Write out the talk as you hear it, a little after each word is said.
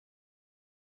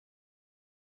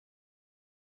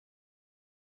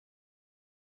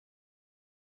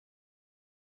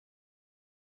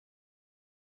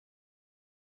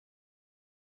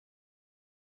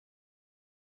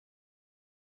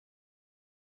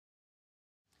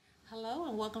Hello,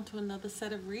 and welcome to another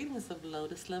set of readings of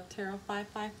Lotus Love Tarot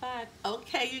 555.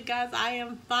 Okay, you guys, I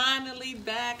am finally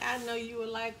back. I know you were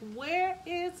like, where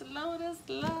is Lotus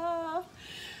Love?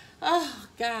 Oh,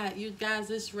 God, you guys,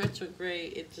 this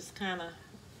retrograde, it just kind of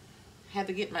had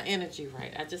to get my energy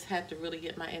right. I just had to really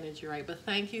get my energy right. But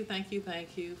thank you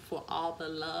for all the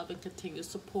love and continued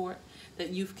support that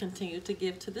you've continued to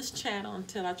give to this channel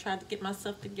until I tried to get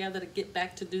myself together to get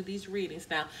back to do these readings.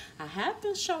 Now, I have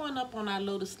been showing up on our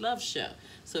Lotus Love Show.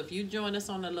 So if you join us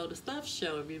on the Lotus Love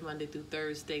Show every Monday through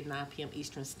Thursday, 9 p.m.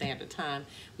 Eastern Standard Time,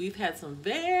 we've had some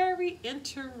very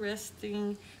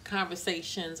interesting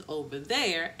conversations over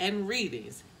there and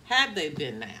readings. Have they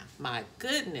been now? My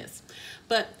goodness.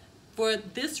 But for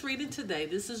this reading today,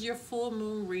 this is your full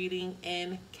moon reading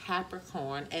in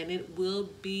Capricorn, and it will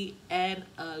be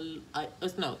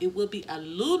it will be a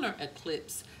lunar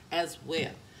eclipse as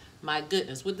well. My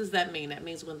goodness, what does that mean? That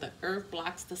means when the earth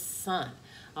blocks the sun.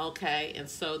 Okay, and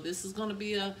so this is going to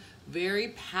be a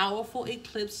very powerful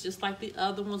eclipse, just like the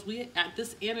other ones.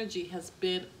 This energy has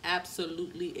been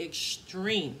absolutely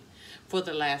extreme for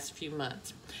the last few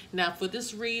months. Now for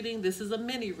this reading, this is a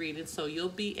mini reading, so you'll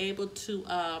be able to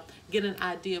get an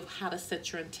idea of how to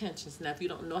set your intentions. Now if you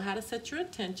don't know how to set your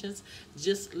intentions,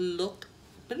 just look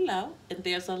below and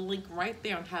there's a link right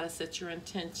there on how to set your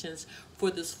intentions for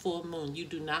this full moon. You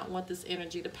do not want this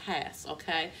energy to pass,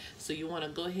 okay? So you want to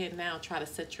go ahead now and try to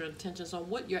set your intentions on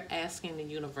what you're asking the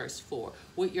universe for,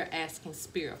 what you're asking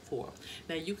spirit for.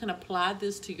 Now you can apply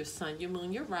this to your sun, your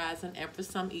moon, your rising, and for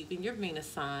some even your Venus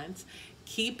signs.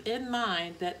 Keep in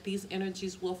mind that these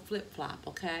energies will flip-flop,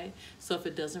 okay? So if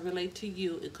it doesn't relate to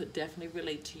you, it could definitely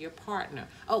relate to your partner.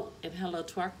 Oh, and hello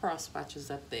to our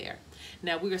cross-watchers up there.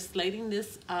 Now, we are slating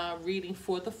this reading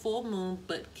for the full moon,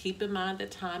 but keep in mind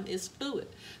that time is fluid.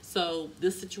 So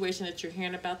this situation that you're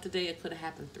hearing about today, it could have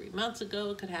happened 3 months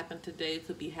ago. It could happen today. It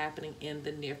could be happening in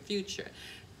the near future.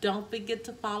 Don't forget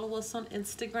to follow us on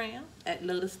Instagram at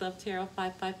Lotus Love Tarot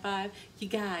 555. You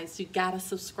guys, you got to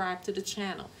subscribe to the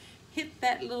channel. Hit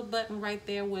that little button right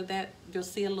there where you'll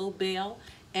see a little bell.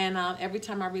 And every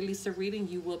time I release a reading,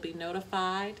 you will be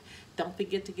notified. Don't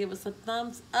forget to give us a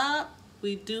thumbs up.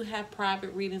 We do have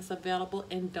private readings available.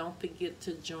 And don't forget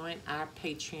to join our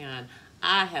Patreon.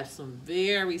 I have some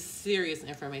very serious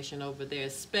information over there,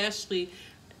 especially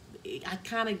I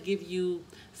kind of give you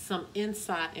some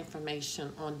inside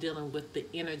information on dealing with the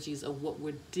energies of what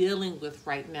we're dealing with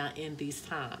right now in these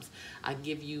times. I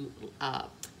give you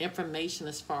information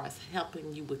as far as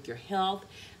helping you with your health,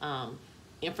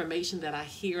 information that I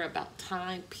hear about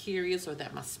time periods or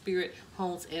that my spirit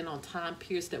hones in on time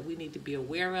periods that we need to be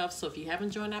aware of. So if you haven't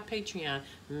joined our Patreon,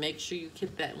 make sure you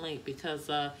hit that link because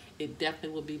it definitely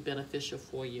will be beneficial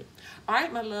for you. All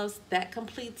right, my loves, that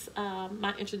completes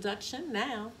my introduction.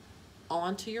 Now,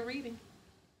 on to your reading.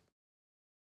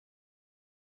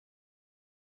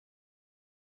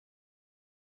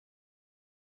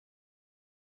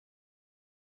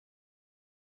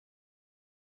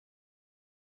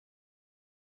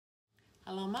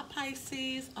 Hello, my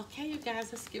Pisces. Okay, you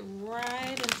guys, let's get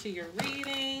right into your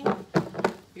reading.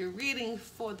 Your reading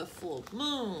for the full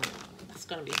moon. That's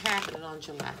going to be happening on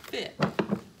July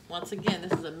 5th. Once again,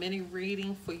 this is a mini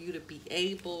reading for you to be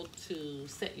able to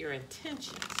set your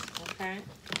intentions, okay?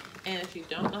 And if you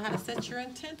don't know how to set your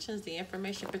intentions, the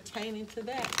information pertaining to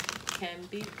that can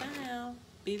be found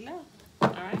below.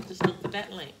 All right, just look for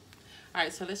that link. All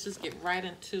right, so let's just get right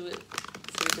into it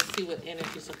so we can see what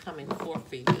energies are coming forth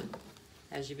for you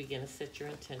as you begin to set your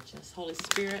intentions. Holy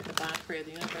Spirit, divine prayer of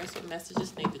the universe, what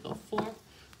messages need to go forth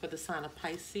for the sign of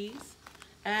Pisces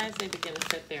as they begin to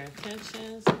set their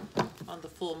intentions on the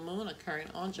full moon occurring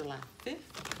on July 5th,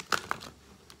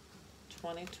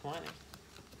 2020.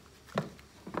 All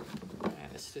right,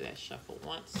 let's do that shuffle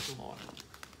once more.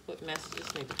 What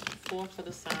messages need to come forth for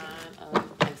the sign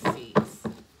of Pisces?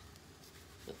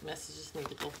 What messages need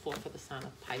to go forth for the sign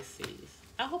of Pisces?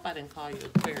 I hope I didn't call you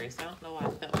Aquarius. I don't know why I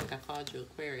felt like I called you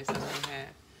Aquarius. I may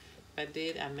have. If I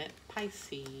did, I meant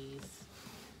Pisces.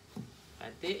 If I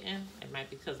didn't, it might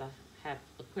be because I have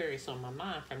Aquarius on my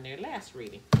mind from their last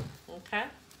reading. Okay?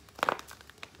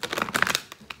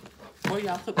 Or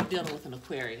y'all could be dealing with an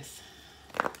Aquarius.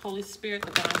 Holy Spirit,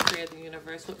 divine prayer of the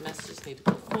universe, what messages need to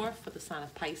go forth for the sign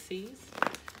of Pisces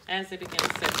as they begin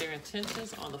to set their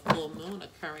intentions on the full moon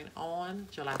occurring on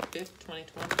July 5th,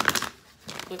 2020.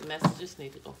 What messages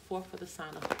need to go forth for the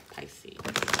sign of Pisces?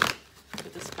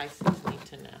 What does Pisces need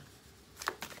to know?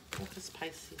 What does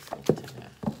Pisces need to know?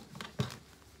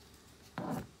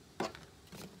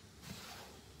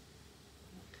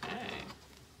 Okay.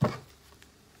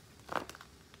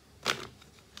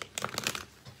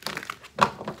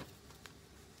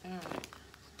 All right.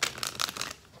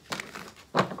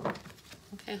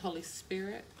 Okay, Holy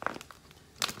Spirit,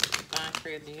 divine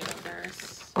creator of the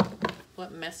universe,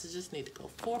 what messages need to go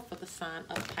forth for the sign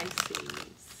of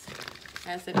Pisces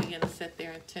as they begin to set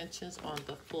their intentions on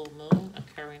the full moon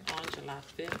occurring on July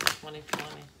 5th,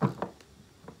 2020.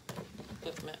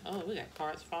 Oh, we got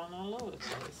cards falling all over the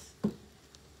place.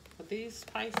 Are these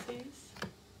Pisces?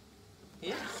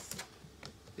 Yes.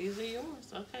 These are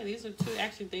yours. Okay, these are two.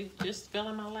 Actually, they just fell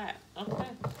in my lap. Okay.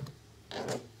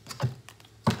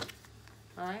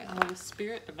 All right, Holy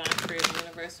Spirit, divine creator of the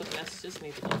universe, what messages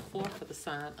need to go forth for the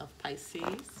sign of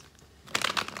Pisces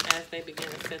as they begin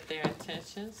to set their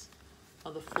intentions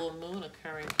on the full moon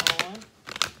occurring on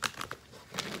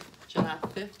July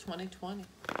 5th, 2020.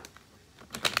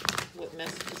 What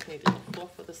messages need to go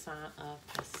forth for the sign of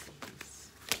Pisces?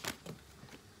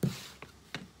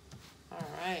 All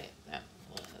right, let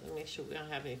me make sure we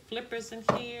don't have any flippers in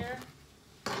here.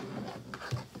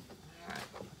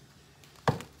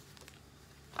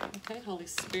 Okay, Holy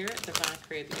Spirit, divine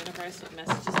creator of the universe, what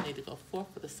messages need to go forth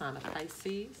for the sign of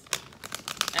Pisces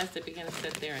as they begin to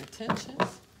set their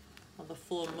intentions on the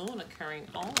full moon occurring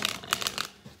on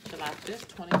July 5th,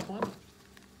 2020.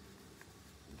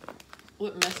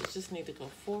 What messages need to go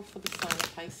forth for the sign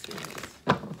of Pisces?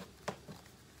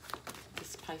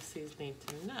 This Pisces need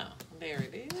to know. There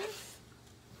it is.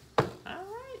 All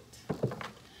right.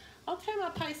 Okay, my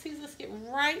Pisces, let's get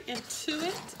right into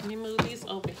it. Let me move these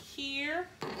over here.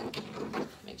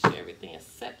 Make sure everything is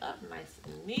set up nice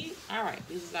and neat. All right,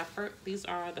 these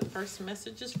are the first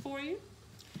messages for you.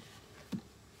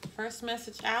 First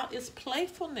message out is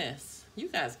playfulness. You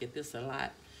guys get this a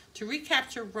lot. To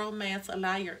recapture romance,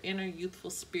 allow your inner youthful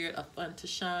spirit of fun to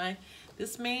shine.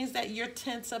 This means that you're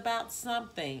tense about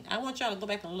something. I want y'all to go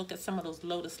back and look at some of those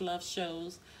Lotus Love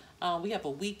shows. We have a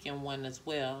weekend one as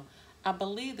well. I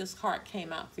believe this card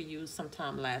came out for you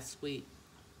sometime last week.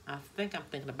 I think I'm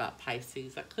thinking about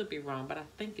Pisces. I could be wrong, but I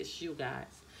think it's you guys.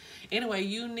 Anyway,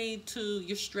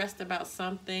 you're stressed about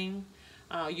something,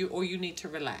 you need to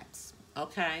relax.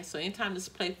 Okay, so anytime this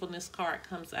playfulness card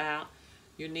comes out,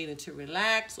 you're needing to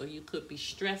relax, or you could be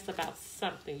stressed about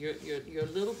something. You're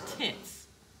a little tense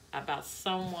about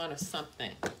someone or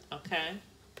something. Okay,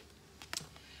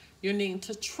 you're needing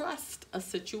to trust a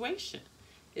situation.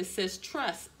 It says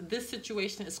trust. This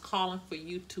situation is calling for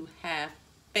you to have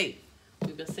faith.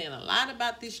 We've been saying a lot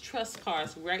about these trust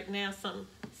cards. Right now, some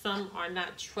are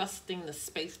not trusting the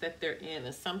space that they're in.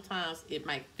 And sometimes it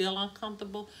might feel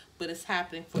uncomfortable, but it's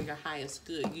happening for your highest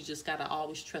good. You just got to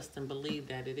always trust and believe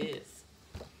that it is.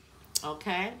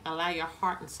 Okay? Allow your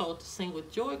heart and soul to sing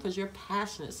with joy because you're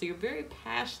passionate. So you're very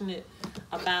passionate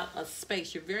about a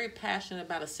space. You're very passionate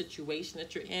about a situation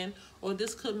that you're in. Or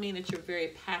this could mean that you're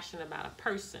very passionate about a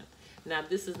person. Now,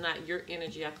 this is not your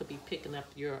energy. I could be picking up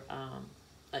your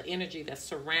energy that's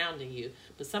surrounding you.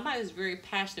 But somebody's very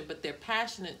passionate, but they're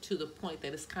passionate to the point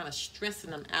that it's kind of stressing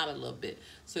them out a little bit.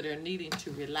 So they're needing to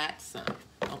relax some.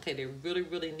 Okay, they're really,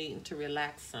 really needing to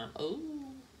relax some. Oh.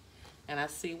 And I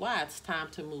see why. It's time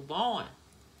to move on.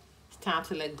 It's time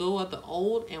to let go of the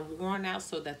old and worn out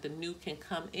so that the new can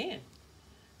come in.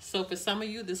 So for some of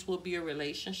you, this will be a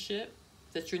relationship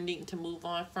that you're needing to move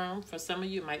on from. For some of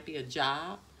you, it might be a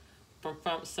job.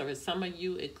 So for some of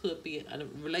you, it could be a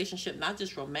relationship, not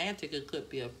just romantic. It could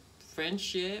be a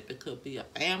friendship. It could be a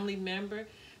family member.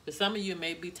 For some of you, it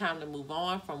may be time to move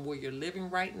on from where you're living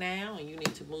right now, and you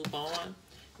need to move on.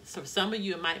 So for some of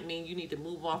you, it might mean you need to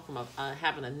move on from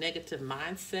having a negative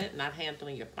mindset, not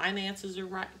handling your finances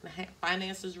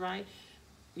right.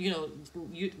 You know,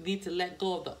 you need to let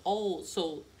go of the old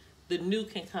so the new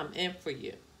can come in for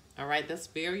you. All right, that's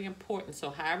very important.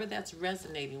 So however that's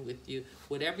resonating with you,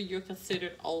 whatever you're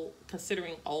considering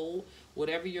old,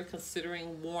 whatever you're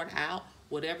considering worn out,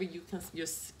 whatever you're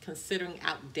considering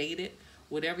outdated,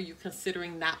 whatever you're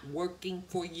considering not working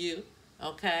for you,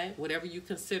 okay, whatever you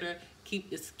consider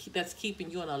that's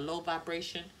keeping you in a low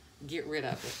vibration, get rid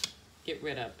of it. Get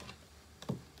rid of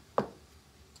it.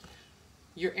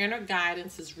 Your inner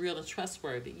guidance is real and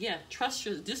trustworthy. Yeah,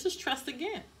 this is trust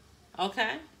again.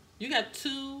 Okay? You got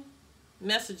two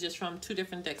messages from two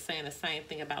different decks saying the same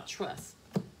thing about trust.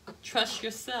 Trust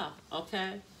yourself,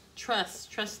 okay?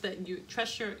 Trust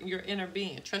your inner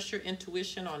being. Trust your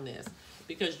intuition on this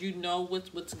because you know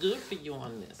what's good for you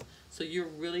on this. So you're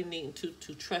really needing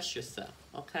to trust yourself,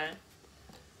 okay?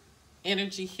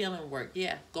 Energy healing work,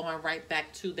 yeah, going right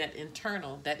back to that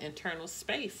internal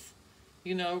space.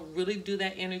 You know, really do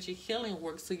that energy healing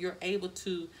work so you're able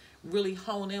to really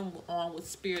hone in on what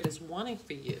spirit is wanting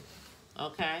for you,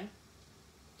 okay?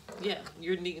 Yeah,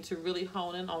 you're needing to really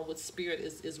hone in on what spirit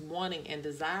is wanting and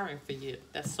desiring for you.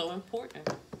 That's so important.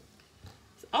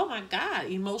 Oh my God,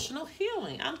 emotional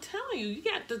healing. I'm telling you, you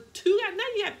got now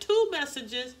you got two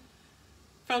messages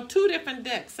from two different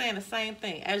decks saying the same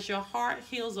thing. As your heart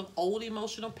heals of old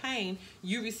emotional pain,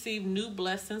 you receive new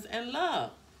blessings and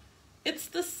love. It's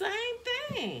the same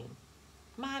thing.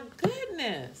 My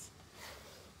goodness.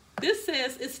 This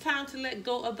says it's time to let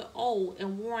go of the old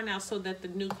and worn out so that the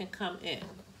new can come in.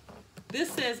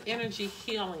 This says energy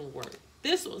healing work.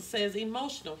 This one says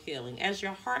emotional healing. As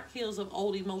your heart heals of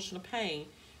old emotional pain,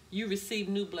 you receive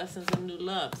new blessings and new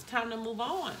love. It's time to move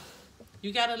on.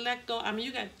 You got to let go. I mean,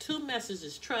 you got two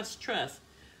messages. Trust, trust.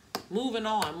 Moving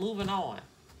on, moving on.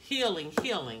 Healing,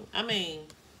 healing. I mean,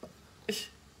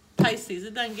 Pisces,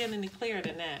 it doesn't get any clearer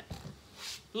than that.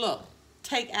 Look,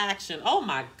 take action. Oh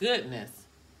my goodness.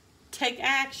 Take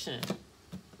action.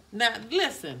 Now,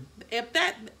 listen, if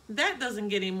that doesn't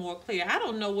get any more clear, I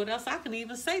don't know what else I can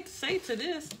even say to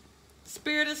this.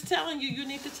 Spirit is telling you you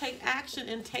need to take action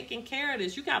in taking care of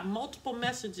this. You got multiple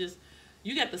messages.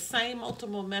 You got the same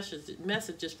multiple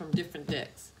messages from different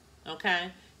decks,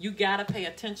 okay? You got to pay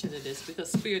attention to this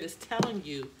because Spirit is telling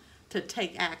you to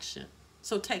take action.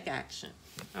 So take action,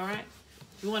 all right?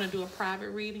 If you want to do a private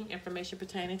reading, information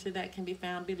pertaining to that can be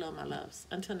found below, my loves.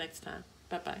 Until next time,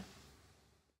 bye-bye.